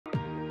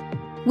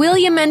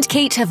William and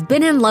Kate have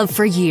been in love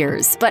for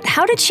years, but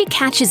how did she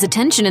catch his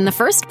attention in the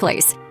first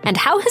place? And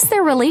how has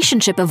their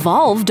relationship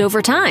evolved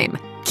over time?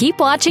 Keep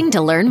watching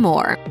to learn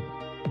more.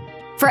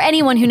 For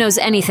anyone who knows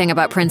anything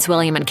about Prince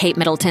William and Kate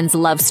Middleton's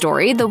love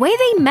story, the way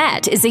they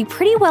met is a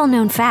pretty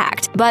well-known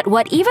fact. But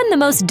what even the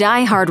most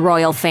die-hard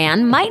royal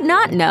fan might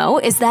not know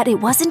is that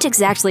it wasn't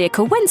exactly a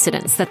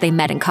coincidence that they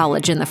met in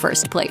college in the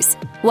first place.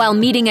 While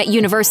meeting at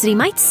university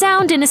might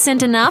sound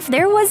innocent enough,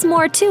 there was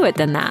more to it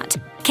than that.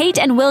 Kate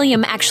and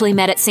William actually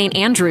met at St.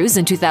 Andrews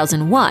in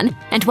 2001,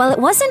 and while it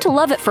wasn't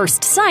love at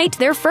first sight,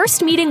 their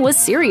first meeting was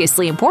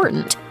seriously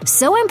important.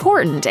 So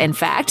important, in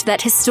fact,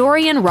 that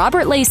historian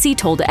Robert Lacey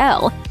told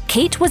Elle,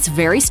 Kate was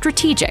very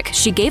strategic.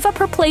 She gave up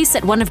her place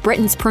at one of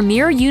Britain's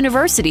premier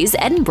universities,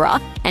 Edinburgh,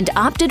 and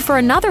opted for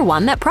another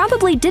one that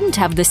probably didn't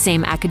have the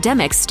same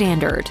academic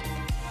standard.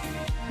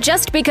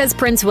 Just because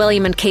Prince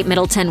William and Kate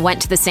Middleton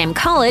went to the same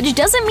college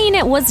doesn't mean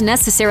it was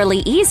necessarily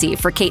easy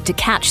for Kate to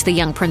catch the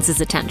young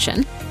prince's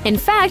attention. In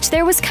fact,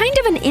 there was kind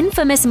of an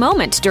infamous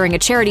moment during a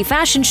charity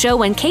fashion show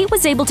when Kate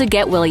was able to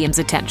get William's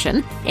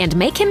attention and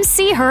make him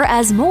see her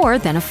as more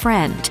than a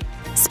friend.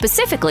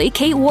 Specifically,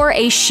 Kate wore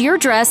a sheer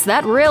dress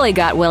that really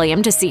got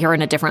William to see her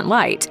in a different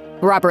light.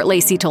 Robert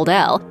Lacey told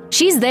Elle,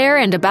 "She's there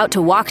and about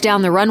to walk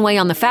down the runway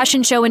on the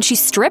fashion show and she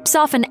strips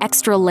off an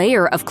extra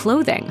layer of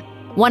clothing."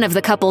 One of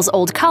the couple's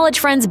old college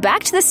friends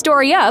backed the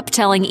story up,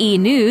 telling E!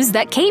 News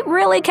that Kate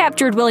really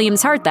captured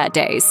William's heart that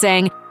day,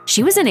 saying,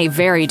 "She was in a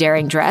very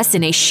daring dress,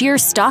 in a sheer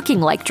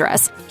stocking-like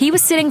dress. He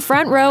was sitting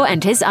front row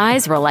and his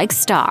eyes were like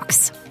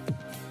stalks."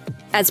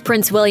 As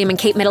Prince William and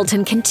Kate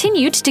Middleton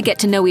continued to get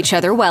to know each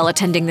other while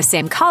attending the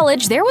same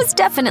college, there was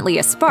definitely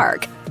a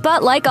spark.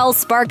 But like all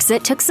sparks,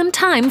 it took some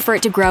time for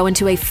it to grow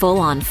into a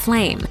full-on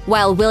flame.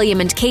 While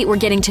William and Kate were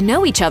getting to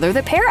know each other,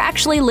 the pair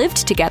actually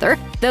lived together,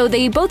 though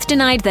they both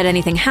denied that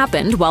anything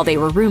happened while they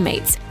were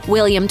roommates.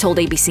 William told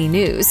ABC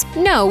News,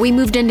 "No, we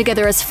moved in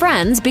together as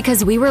friends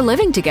because we were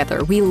living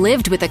together. We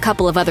lived with a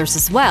couple of others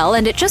as well,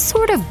 and it just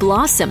sort of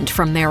blossomed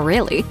from there,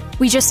 really.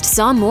 We just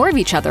saw more of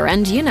each other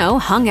and,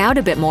 hung out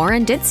a bit more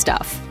and did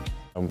stuff."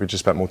 We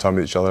just spent more time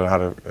with each other,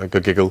 had a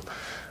good giggle,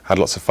 had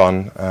lots of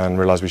fun, and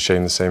realised we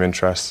shared the same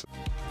interests.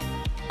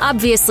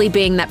 Obviously,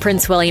 being that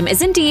Prince William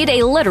is indeed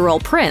a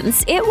literal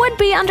prince, it would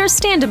be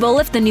understandable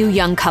if the new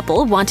young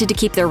couple wanted to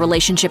keep their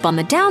relationship on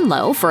the down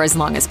low for as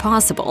long as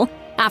possible.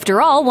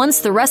 After all, once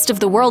the rest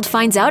of the world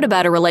finds out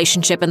about a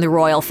relationship in the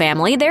royal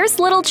family, there's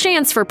little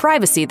chance for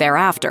privacy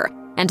thereafter.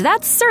 And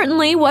that's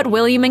certainly what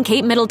William and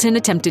Kate Middleton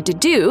attempted to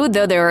do,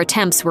 though their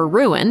attempts were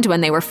ruined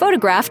when they were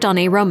photographed on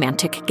a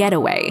romantic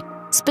getaway.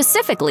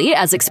 Specifically,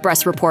 as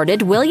Express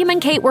reported, William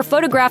and Kate were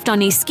photographed on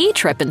a ski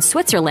trip in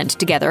Switzerland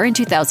together in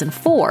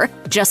 2004,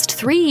 just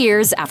 3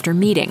 years after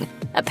meeting.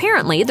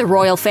 Apparently, the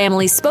royal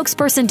family's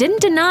spokesperson didn't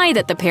deny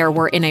that the pair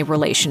were in a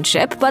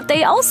relationship, but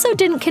they also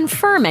didn't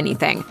confirm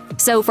anything.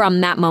 So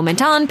from that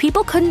moment on,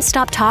 people couldn't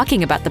stop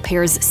talking about the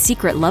pair's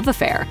secret love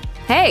affair.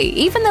 Hey,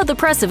 even though the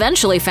press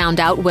eventually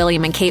found out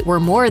William and Kate were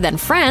more than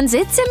friends,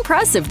 it's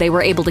impressive they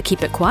were able to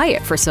keep it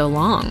quiet for so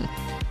long.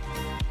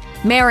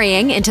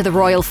 Marrying into the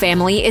royal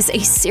family is a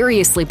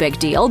seriously big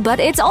deal,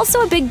 but it's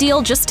also a big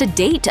deal just to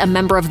date a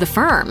member of the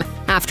firm.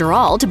 After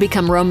all, to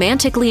become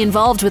romantically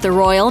involved with a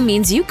royal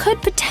means you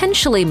could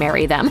potentially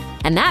marry them,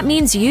 and that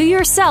means you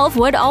yourself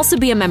would also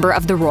be a member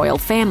of the royal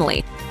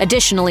family.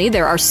 Additionally,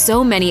 there are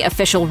so many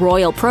official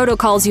royal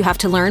protocols you have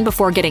to learn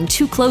before getting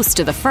too close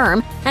to the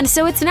firm, and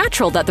so it's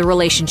natural that the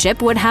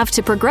relationship would have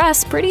to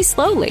progress pretty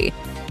slowly.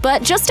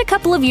 But just a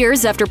couple of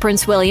years after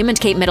Prince William and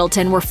Kate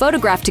Middleton were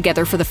photographed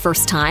together for the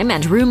first time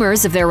and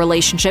rumors of their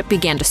relationship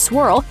began to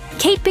swirl,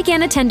 Kate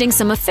began attending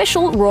some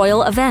official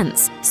royal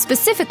events.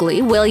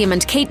 Specifically, William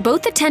and Kate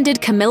both attended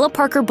Camilla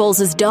Parker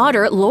Bowles'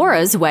 daughter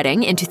Laura's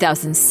wedding in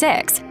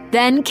 2006.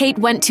 Then Kate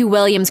went to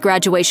William's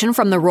graduation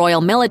from the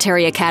Royal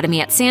Military Academy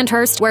at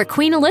Sandhurst, where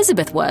Queen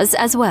Elizabeth was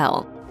as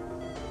well.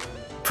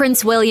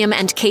 Prince William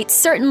and Kate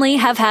certainly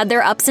have had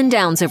their ups and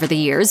downs over the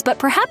years, but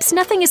perhaps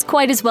nothing is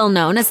quite as well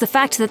known as the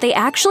fact that they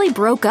actually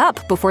broke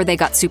up before they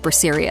got super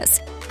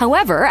serious.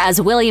 However,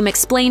 as William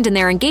explained in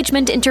their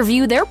engagement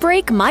interview, their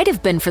break might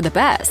have been for the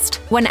best.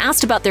 When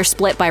asked about their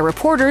split by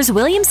reporters,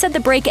 William said the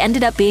break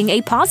ended up being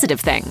a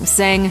positive thing,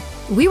 saying,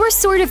 "We were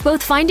sort of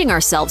both finding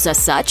ourselves as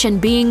such and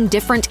being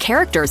different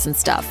characters and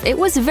stuff. It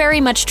was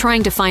very much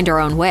trying to find our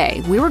own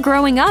way. We were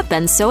growing up,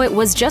 and so it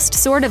was just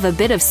sort of a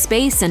bit of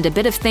space and a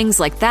bit of things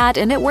like that,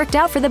 and it worked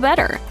out for the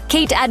better."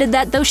 Kate added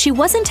that though she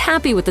wasn't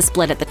happy with the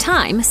split at the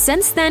time,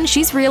 since then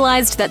she's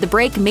realized that the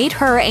break made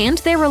her and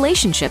their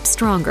relationship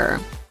stronger.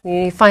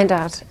 You find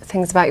out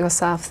things about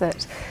yourself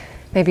that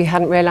maybe you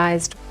hadn't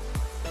realized.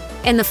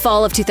 In the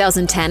fall of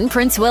 2010,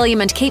 Prince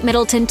William and Kate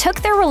Middleton took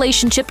their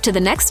relationship to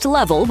the next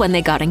level when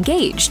they got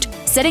engaged,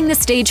 setting the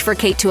stage for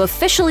Kate to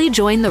officially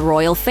join the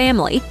royal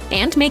family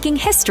and making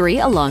history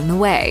along the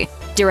way.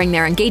 During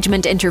their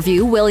engagement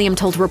interview, William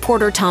told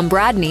reporter Tom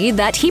Bradney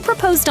that he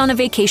proposed on a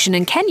vacation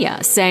in Kenya,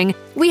 saying,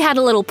 "We had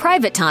a little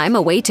private time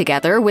away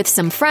together with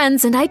some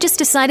friends, and I just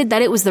decided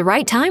that it was the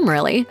right time,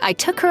 really. I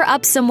took her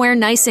up somewhere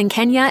nice in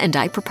Kenya and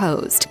I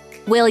proposed."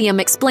 William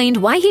explained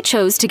why he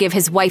chose to give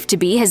his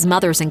wife-to-be his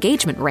mother's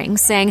engagement ring,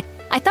 saying,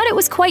 "I thought it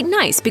was quite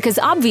nice because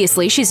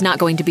obviously she's not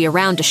going to be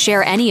around to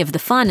share any of the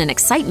fun and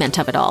excitement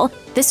of it all.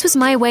 This was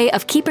my way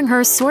of keeping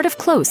her sort of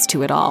close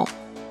to it all."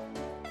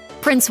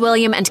 Prince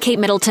William and Kate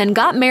Middleton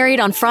got married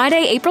on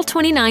Friday, April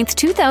 29,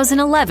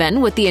 2011,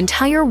 with the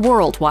entire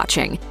world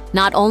watching.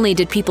 Not only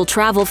did people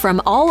travel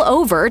from all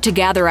over to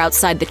gather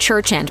outside the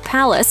church and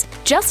palace,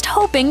 just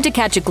hoping to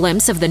catch a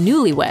glimpse of the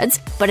newlyweds,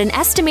 but an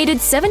estimated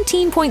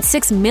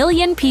 17.6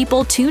 million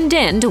people tuned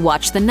in to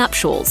watch the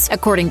nuptials,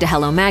 according to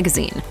Hello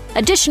Magazine.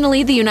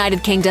 Additionally, the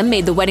United Kingdom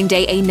made the wedding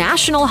day a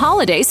national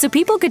holiday so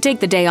people could take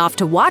the day off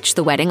to watch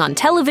the wedding on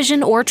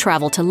television or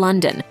travel to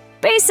London.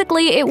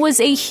 Basically, it was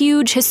a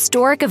huge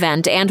historic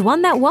event and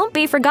one that won't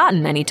be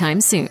forgotten anytime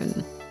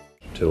soon.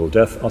 Till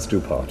death us do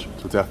part.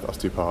 Till death us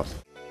do part.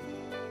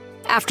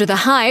 After the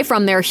high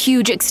from their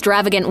huge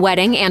extravagant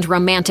wedding and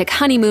romantic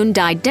honeymoon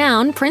died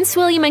down, Prince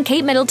William and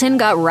Kate Middleton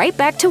got right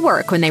back to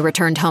work when they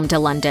returned home to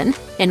London.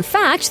 In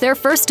fact, their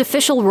first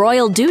official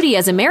royal duty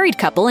as a married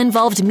couple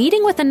involved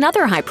meeting with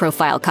another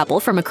high-profile couple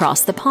from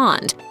across the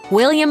pond.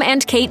 William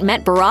and Kate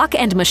met Barack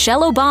and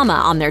Michelle Obama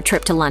on their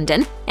trip to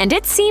London, and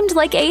it seemed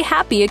like a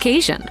happy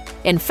occasion.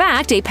 In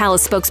fact, a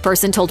palace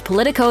spokesperson told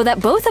Politico that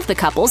both of the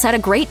couples had a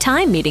great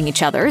time meeting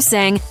each other,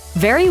 saying,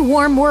 "Very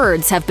warm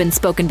words have been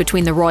spoken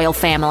between the royal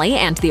family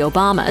and the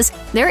Obamas.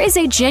 There is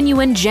a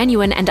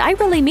genuine, and I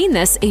really mean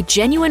this, a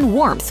genuine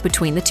warmth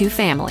between the two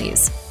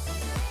families."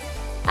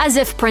 As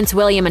if Prince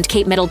William and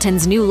Kate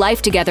Middleton's new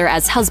life together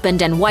as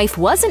husband and wife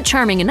wasn't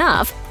charming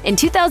enough, in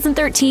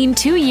 2013,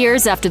 2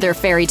 years after their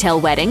fairy tale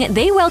wedding,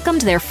 they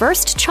welcomed their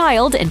first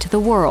child into the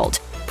world.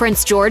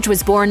 Prince George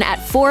was born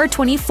at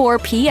 4:24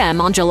 p.m.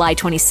 on July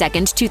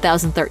 22,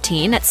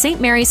 2013 at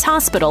St. Mary's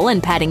Hospital in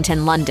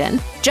Paddington,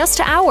 London.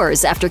 Just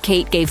hours after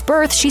Kate gave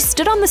birth, she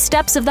stood on the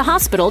steps of the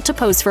hospital to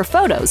pose for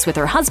photos with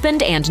her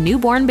husband and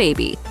newborn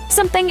baby,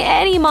 something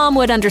any mom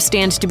would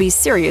understand to be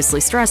seriously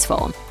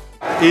stressful.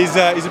 He's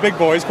a big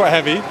boy, he's quite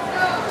heavy,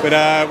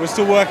 but we're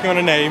still working on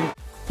a name.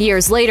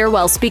 Years later,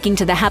 while speaking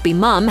to the Happy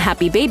Mum,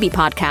 Happy Baby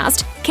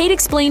podcast, Kate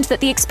explained that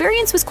the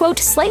experience was, quote,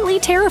 slightly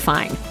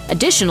terrifying.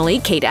 Additionally,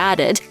 Kate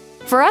added,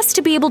 "For us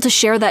to be able to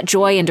share that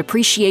joy and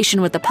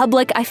appreciation with the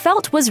public, I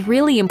felt was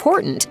really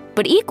important.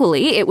 But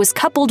equally, it was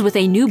coupled with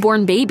a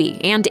newborn baby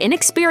and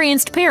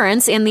inexperienced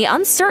parents and the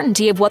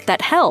uncertainty of what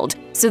that held,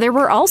 so there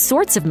were all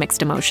sorts of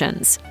mixed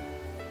emotions."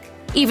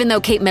 Even though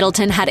Kate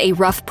Middleton had a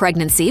rough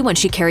pregnancy when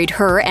she carried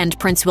her and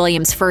Prince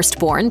William's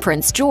firstborn,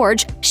 Prince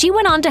George, she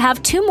went on to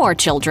have 2 more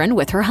children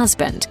with her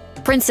husband.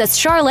 Princess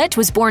Charlotte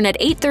was born at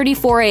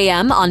 8:34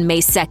 a.m. on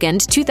May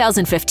 2,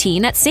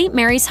 2015 at St.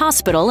 Mary's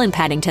Hospital in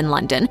Paddington,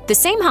 London, the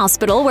same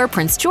hospital where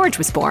Prince George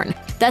was born.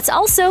 That's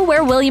also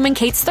where William and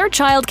Kate's third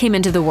child came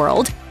into the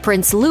world.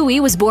 Prince Louis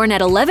was born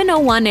at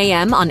 11:01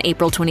 a.m. on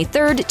April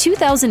 23,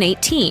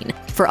 2018.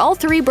 For all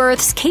 3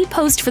 births, Kate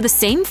posed for the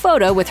same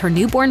photo with her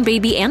newborn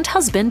baby and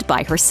husband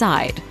by her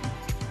side.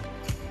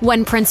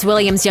 When Prince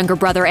William's younger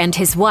brother and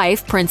his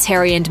wife, Prince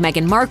Harry and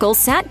Meghan Markle,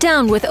 sat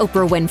down with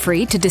Oprah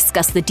Winfrey to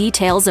discuss the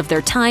details of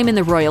their time in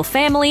the royal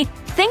family,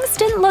 things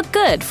didn't look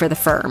good for the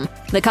firm.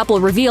 The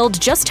couple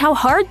revealed just how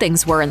hard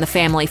things were in the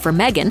family for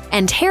Meghan,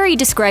 and Harry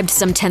described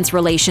some tense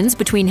relations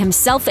between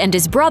himself and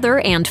his brother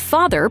and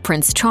father,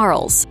 Prince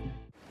Charles.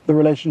 The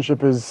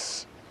relationship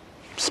is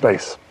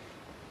space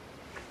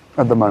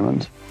at the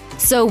moment.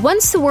 So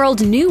once the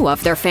world knew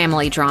of their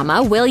family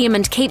drama, William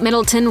and Kate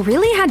Middleton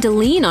really had to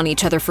lean on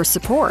each other for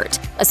support.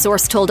 A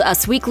source told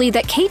Us Weekly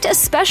that Kate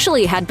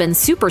especially had been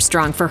super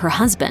strong for her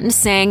husband,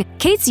 saying,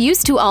 "Kate's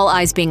used to all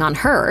eyes being on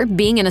her.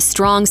 Being in a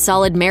strong,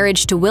 solid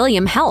marriage to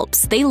William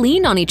helps. They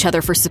lean on each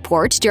other for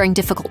support during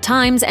difficult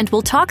times and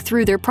will talk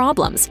through their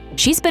problems.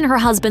 She's been her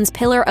husband's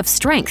pillar of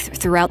strength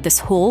throughout this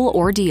whole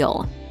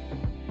ordeal."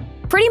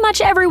 Pretty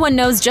much everyone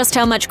knows just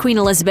how much Queen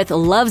Elizabeth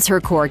loves her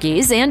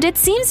corgis, and it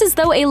seems as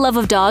though a love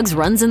of dogs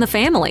runs in the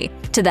family.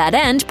 To that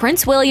end,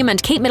 Prince William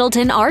and Kate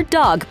Middleton are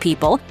dog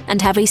people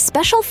and have a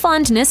special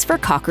fondness for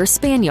Cocker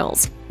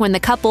Spaniels. When the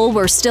couple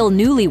were still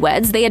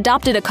newlyweds, they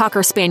adopted a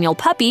Cocker Spaniel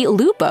puppy,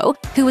 Lupo,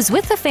 who was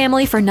with the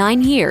family for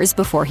 9 years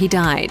before he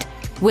died.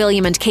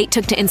 William and Kate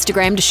took to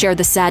Instagram to share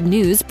the sad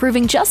news,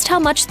 proving just how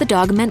much the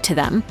dog meant to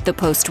them. The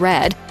post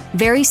read,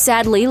 "Very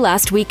sadly,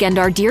 last weekend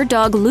our dear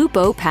dog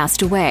Lupo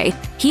passed away.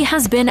 He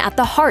has been at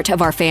the heart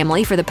of our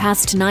family for the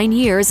past 9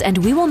 years, and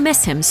we will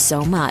miss him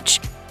so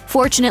much."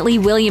 Fortunately,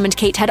 William and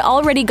Kate had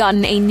already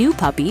gotten a new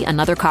puppy,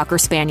 another Cocker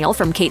Spaniel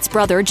from Kate's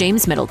brother,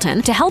 James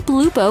Middleton, to help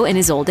Lupo in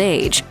his old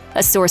age.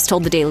 A source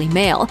told the Daily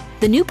Mail,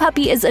 "The new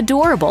puppy is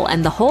adorable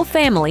and the whole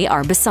family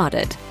are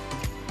besotted."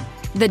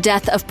 The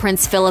death of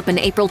Prince Philip in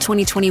April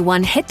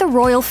 2021 hit the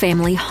royal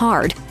family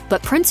hard,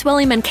 but Prince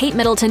William and Kate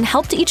Middleton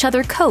helped each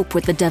other cope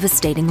with the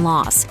devastating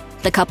loss.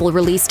 The couple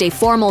released a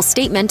formal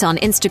statement on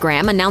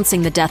Instagram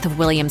announcing the death of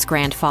William's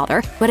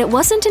grandfather, but it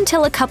wasn't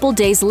until a couple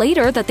days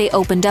later that they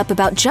opened up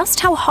about just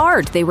how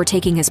hard they were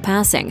taking his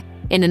passing.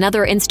 In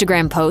another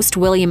Instagram post,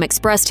 William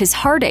expressed his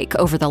heartache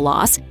over the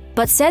loss,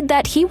 but said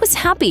that he was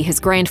happy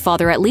his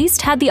grandfather at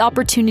least had the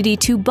opportunity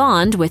to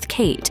bond with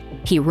Kate.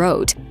 He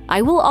wrote,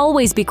 I will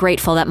always be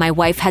grateful that my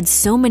wife had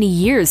so many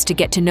years to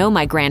get to know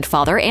my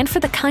grandfather and for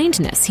the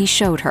kindness he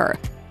showed her.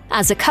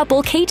 As a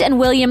couple, Kate and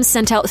William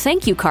sent out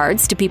thank you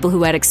cards to people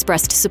who had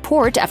expressed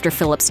support after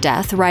Philip's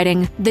death,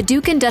 writing, "The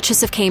Duke and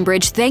Duchess of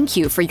Cambridge thank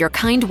you for your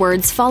kind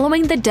words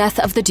following the death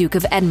of the Duke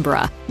of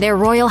Edinburgh. Their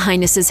Royal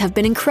Highnesses have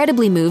been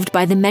incredibly moved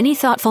by the many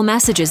thoughtful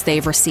messages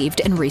they've received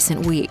in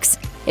recent weeks."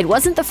 It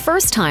wasn't the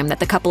first time that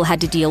the couple had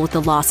to deal with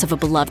the loss of a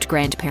beloved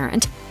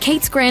grandparent.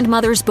 Kate's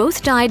grandmothers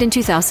both died in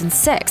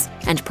 2006,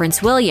 and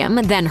Prince William,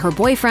 then her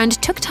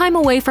boyfriend, took time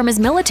away from his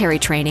military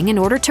training in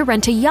order to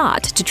rent a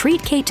yacht to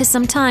treat Kate to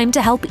some time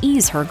to help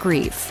ease her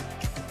grief.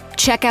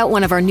 Check out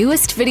one of our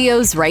newest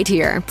videos right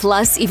here.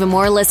 Plus, even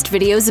more list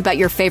videos about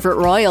your favorite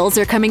royals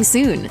are coming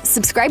soon.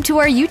 Subscribe to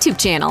our YouTube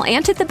channel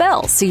and hit the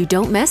bell so you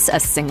don't miss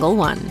a single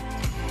one.